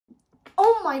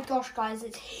Oh my gosh, guys,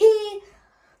 it's here.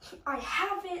 I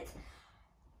have it.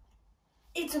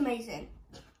 It's amazing.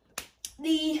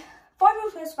 The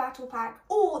 501st Battle Pack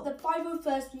or the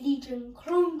 501st Legion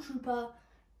Clone Trooper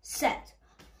set.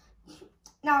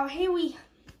 Now here we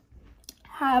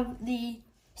have the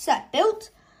set built.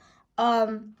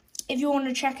 If you want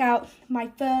to check out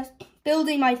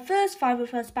building my first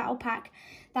 501st Battle Pack,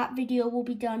 that video will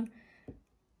be done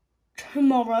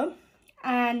tomorrow,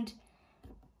 and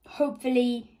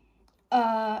hopefully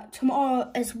tomorrow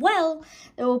as well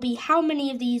there will be how many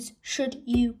of these should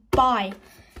you buy.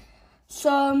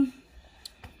 So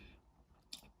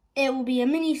it will be a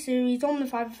mini series on the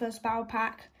 501st Battle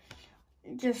Pack,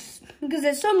 just because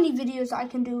there's so many videos I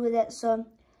can do with it, so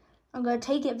I'm going to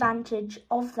take advantage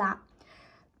of that.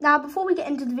 Now, before we get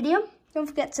into the video, don't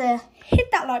forget to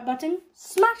hit that like button,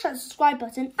 smash that subscribe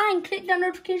button, and click that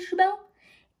notification bell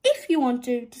if you want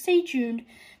to stay tuned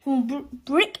for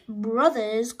Brick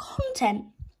Brothers content.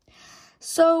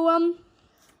 So,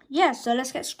 yeah, so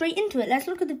let's get straight into it. Let's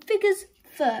look at the figures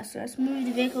first. So let's move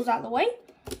the vehicles out of the way.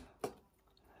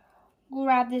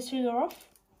 Grab this figure off.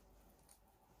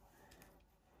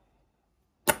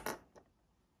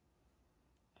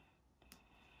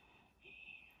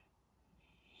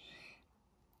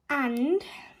 And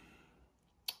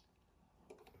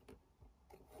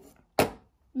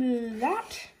move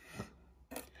that.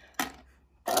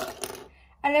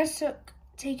 And let's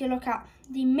take a look at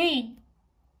the main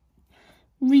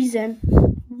reason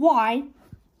why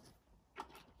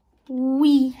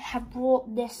we have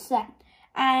brought this set.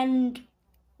 And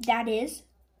that is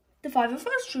the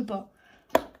 501st Trooper.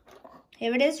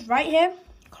 Here it is, right here.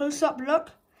 Close-up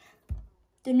look.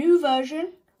 The new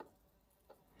version.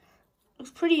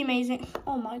 Looks pretty amazing.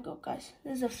 Oh my god, guys,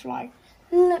 there's a fly.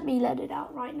 Let me let it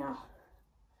out right now.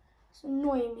 It's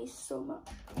annoying me so much.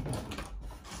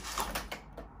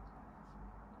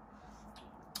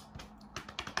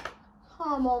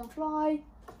 Come on, fly.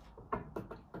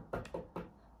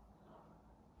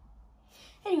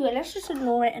 Anyway, let's just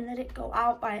ignore it and let it go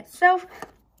out by itself.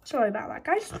 Sorry about that,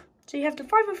 guys. So you have the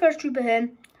 501st Trooper here.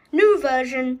 New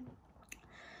version.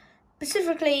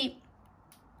 Specifically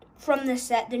from this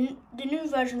set, the new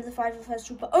version of the 501st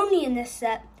Trooper, only in this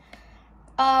set.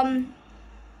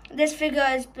 This figure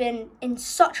has been in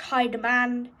such high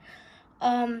demand.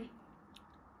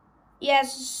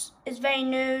 Yes, it's very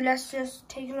new. Let's just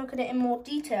take a look at it in more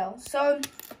detail. So,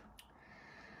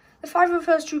 the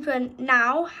 501st Trooper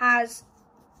now has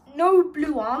no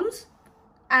blue arms,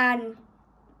 and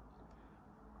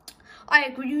I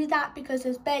agree with that because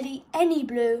there's barely any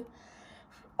blue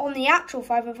on the actual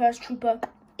 501st Trooper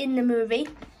in the movie,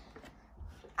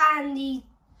 and the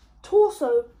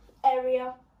torso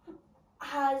area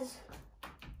has,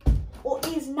 or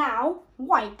is now,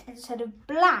 white instead of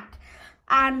black.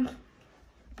 And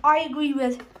I agree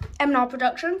with MNR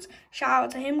Productions. Shout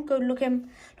out to him. Go look him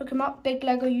up. Big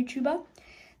Lego YouTuber.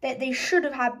 That they should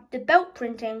have had the belt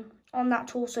printing on that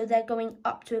torso there going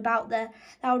up to about there.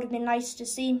 That would have been nice to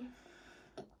see.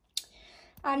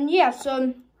 And yeah,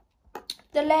 so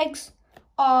the legs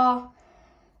are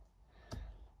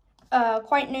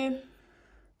quite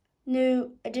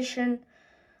new addition.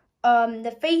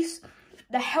 The face,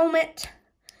 the helmet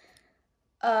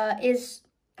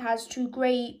has two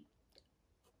grey,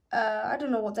 I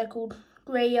don't know what they're called,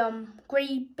 grey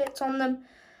bits on them.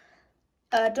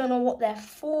 Don't know what they're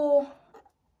for.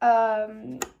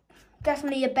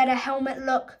 Definitely a better helmet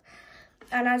look.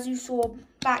 And as you saw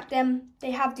back then,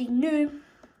 they have the new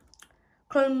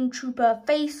Clone Trooper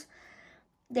face.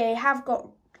 They have got,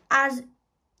 as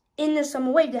in the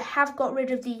summer wave, they have got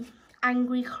rid of the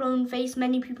angry clone face,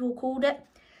 many people called it.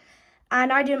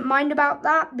 And I didn't mind about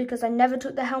that because I never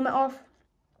took the helmet off.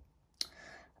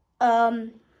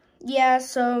 Yeah,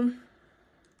 so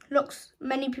looks,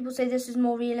 many people say this is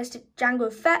more realistic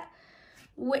Jango Fett,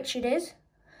 which it is.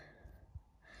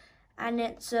 And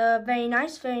it's very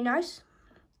nice, very nice.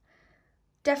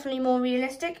 Definitely more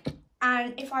realistic.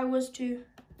 And if I was to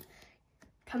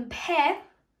compare,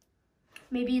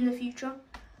 maybe in the future,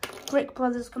 Brick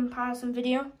Brothers comparison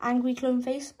video, angry clone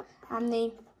face and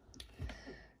the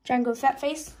Jango Fett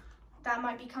face, that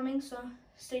might be coming, so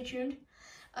stay tuned.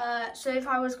 So if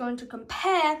I was going to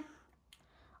compare,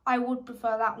 I would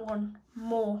prefer that one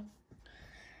more.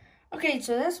 Okay,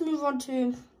 so let's move on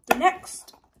to the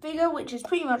next figure, which is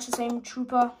pretty much the same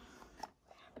Trooper,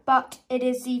 but it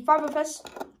is the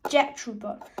 501st Jet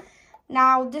Trooper.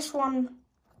 Now, this one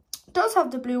does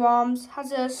have the blue arms,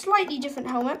 has a slightly different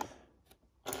helmet.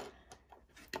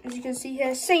 As you can see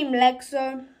here, same legs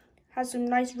though, has some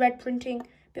nice red printing, a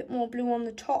bit more blue on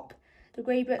the top. The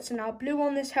grey bits are now blue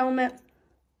on this helmet.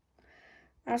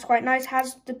 That's quite nice.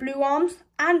 Has the blue arms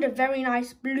and a very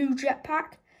nice blue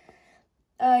jetpack.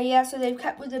 Yeah, so they've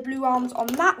kept with the blue arms on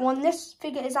that one. This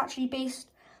figure is actually based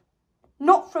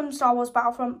not from Star Wars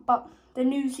Battlefront, but the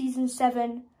new Season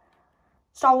 7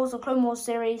 Star Wars The Clone Wars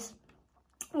series,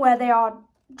 where they are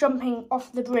jumping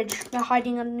off the bridge. They're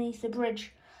hiding underneath the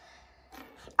bridge.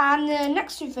 And the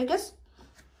next two figures,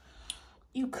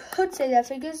 you could say they're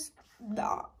figures.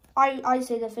 I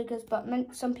say they're figures, but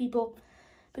some people,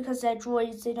 because they're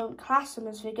droids, they don't class them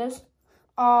as figures,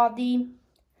 are the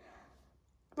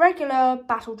regular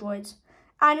battle droids.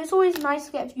 And it's always nice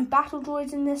to get a few battle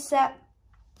droids in this set.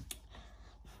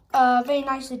 Very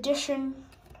nice addition.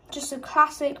 Just a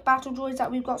classic battle droids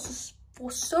that we've got for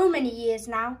so many years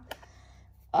now.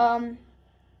 Yeah,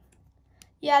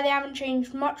 they haven't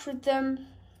changed much with them.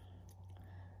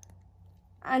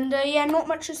 And yeah, not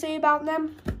much to say about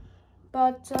them.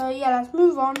 But yeah, let's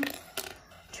move on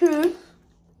to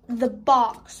the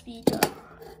BARC Speeder.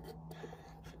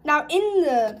 Now, in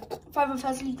the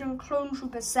 501st Legion Clone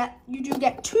Trooper set, you do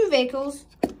get two vehicles.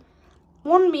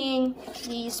 One being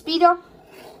the Speeder,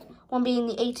 one being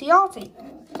the AT-RT.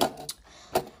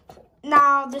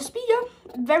 Now, the Speeder,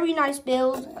 very nice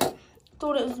build.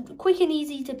 Thought it was quick and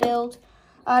easy to build.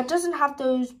 Doesn't have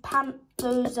those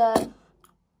panels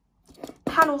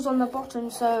on the bottom,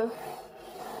 so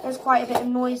there's quite a bit of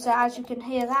noise there, as you can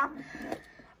hear that.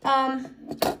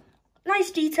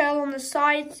 Nice detail on the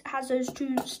sides. Has those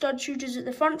two stud shooters at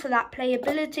the front for that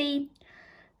playability.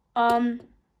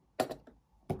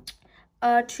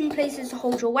 Two places to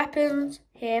hold your weapons,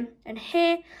 here and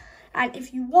here. And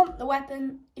if you want the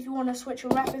weapon, if you want to switch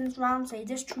your weapons around, say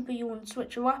this trooper, you want to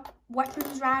switch your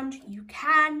weapons around, you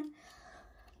can.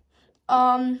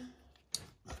 I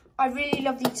really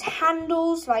love these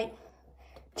handles,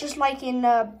 just like in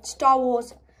Star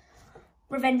Wars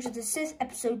Revenge of the Sith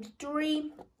Episode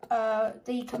 3.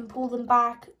 They can pull them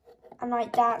back and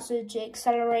like that, so to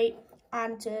accelerate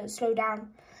and to slow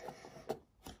down.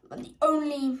 But the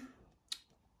only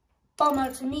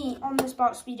bummer to me on this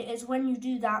BARC Speeder is when you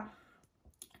do that,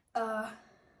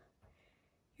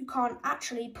 you can't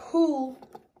actually pull.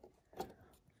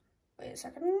 Wait a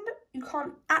second. You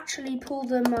can't actually pull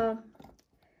them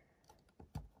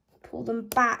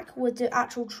back with the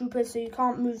actual trooper, so you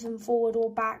can't move them forward or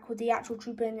back with the actual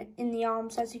trooper in the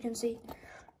arms, as you can see.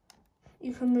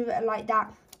 You can move it like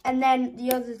that. And then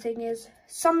the other thing is,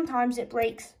 sometimes it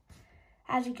breaks,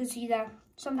 as you can see there.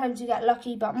 Sometimes you get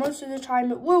lucky, but most of the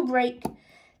time it will break.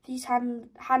 These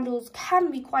handles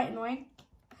can be quite annoying,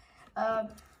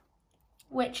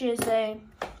 which is a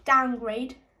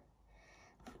downgrade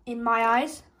in my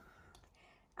eyes.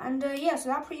 And yeah, so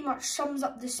that pretty much sums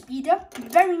up the Speeder.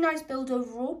 Very nice build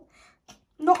overall.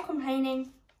 Not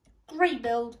complaining. Great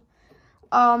build.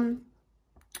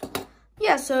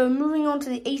 Yeah, so moving on to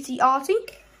the AT-RT.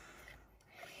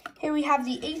 Here we have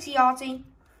the AT-RT.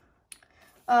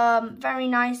 Very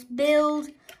nice build.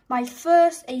 My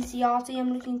first AT-RT.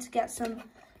 I'm looking to get some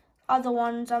other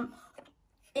ones.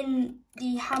 In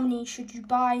the how many should you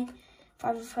buy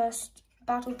 501st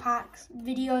Battle Packs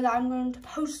video that I'm going to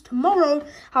post tomorrow,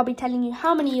 I'll be telling you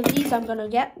how many of these I'm going to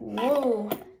get. Whoa.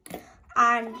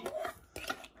 And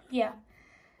yeah.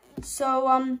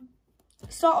 So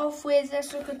start off with,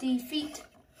 let's look at the feet.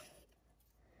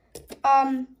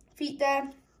 Feet there.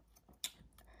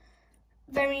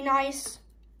 Very nice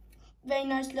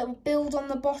little build on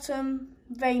the bottom.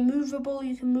 Very movable.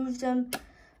 You can move them.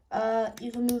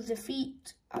 You can move the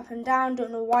feet up and down.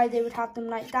 Don't know why they would have them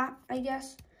like that, I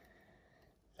guess.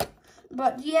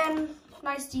 But yeah,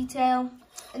 nice detail.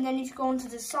 And then if you go onto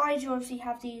the side, you obviously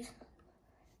have these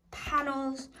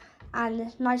panels and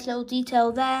this nice little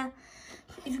detail there.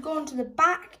 If you go onto the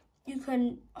back, you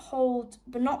can hold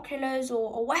binoculars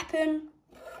or a weapon.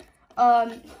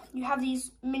 You have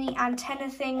these mini antenna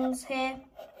things here.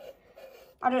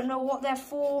 I don't know what they're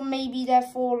for. Maybe they're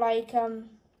for like,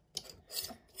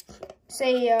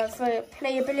 say for a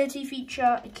playability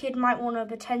feature. A kid might want to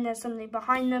pretend there's something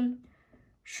behind them,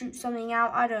 shoot something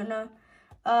out. I don't know.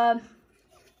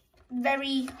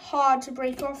 Very hard to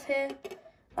break off here. If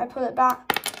I pull it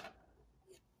back.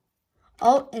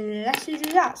 Oh, unless you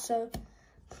do that. So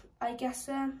I guess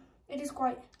it is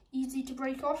quite easy to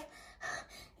break off.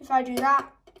 If I do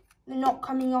that, they're not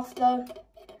coming off though.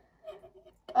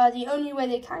 The only way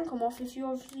they can come off is you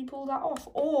obviously pull that off,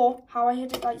 or how I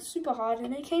hit it like super hard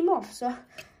and they came off. So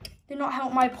did not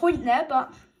help my point there,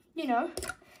 but you know.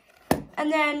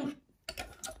 And then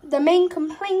the main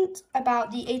complaint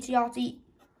about the AT-RT,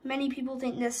 many people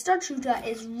think the stud shooter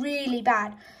is really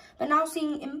bad, but now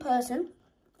seeing it in person,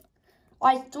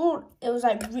 I thought it was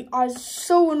like, I was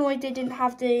so annoyed they didn't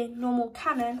have the normal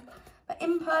cannon.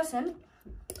 in person,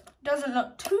 doesn't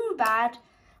look too bad,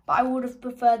 but I would have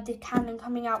preferred the cannon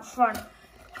coming out front.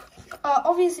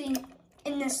 Obviously,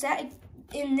 in this set,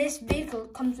 in this vehicle,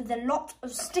 comes with a lot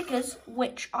of stickers,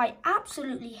 which I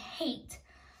absolutely hate.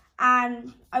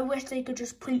 And I wish they could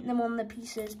just print them on the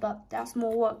pieces, but that's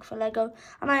more work for Lego.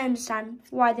 And I understand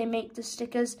why they make the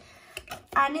stickers.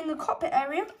 And in the cockpit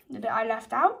area, the bit I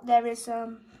left out, there is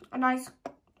a nice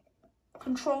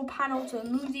control panel to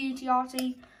move the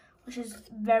AT-RT, which is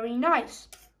very nice.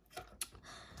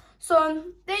 So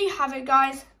there you have it,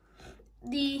 guys.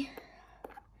 The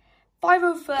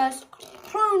 501st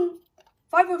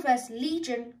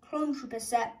Legion Clone Trooper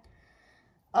set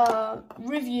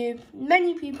review.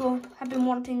 Many people have been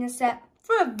wanting this set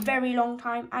for a very long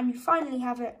time, and you finally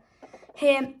have it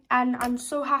here, and I'm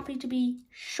so happy to be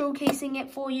showcasing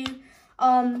it for you.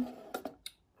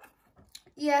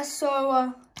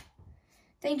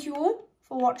 Thank you all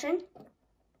for watching.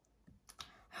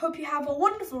 I hope you have a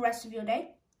wonderful rest of your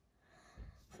day.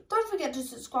 Don't forget to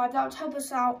subscribe, that would help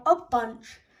us out a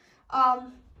bunch.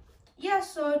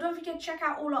 So don't forget to check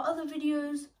out all our other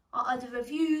videos, our other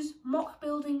reviews, mock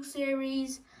building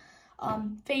series,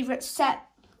 favorite set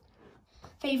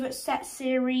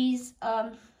series,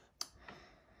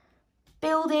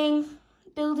 building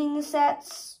the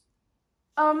sets.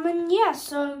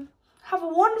 So have a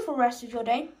wonderful rest of your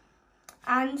day,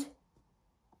 and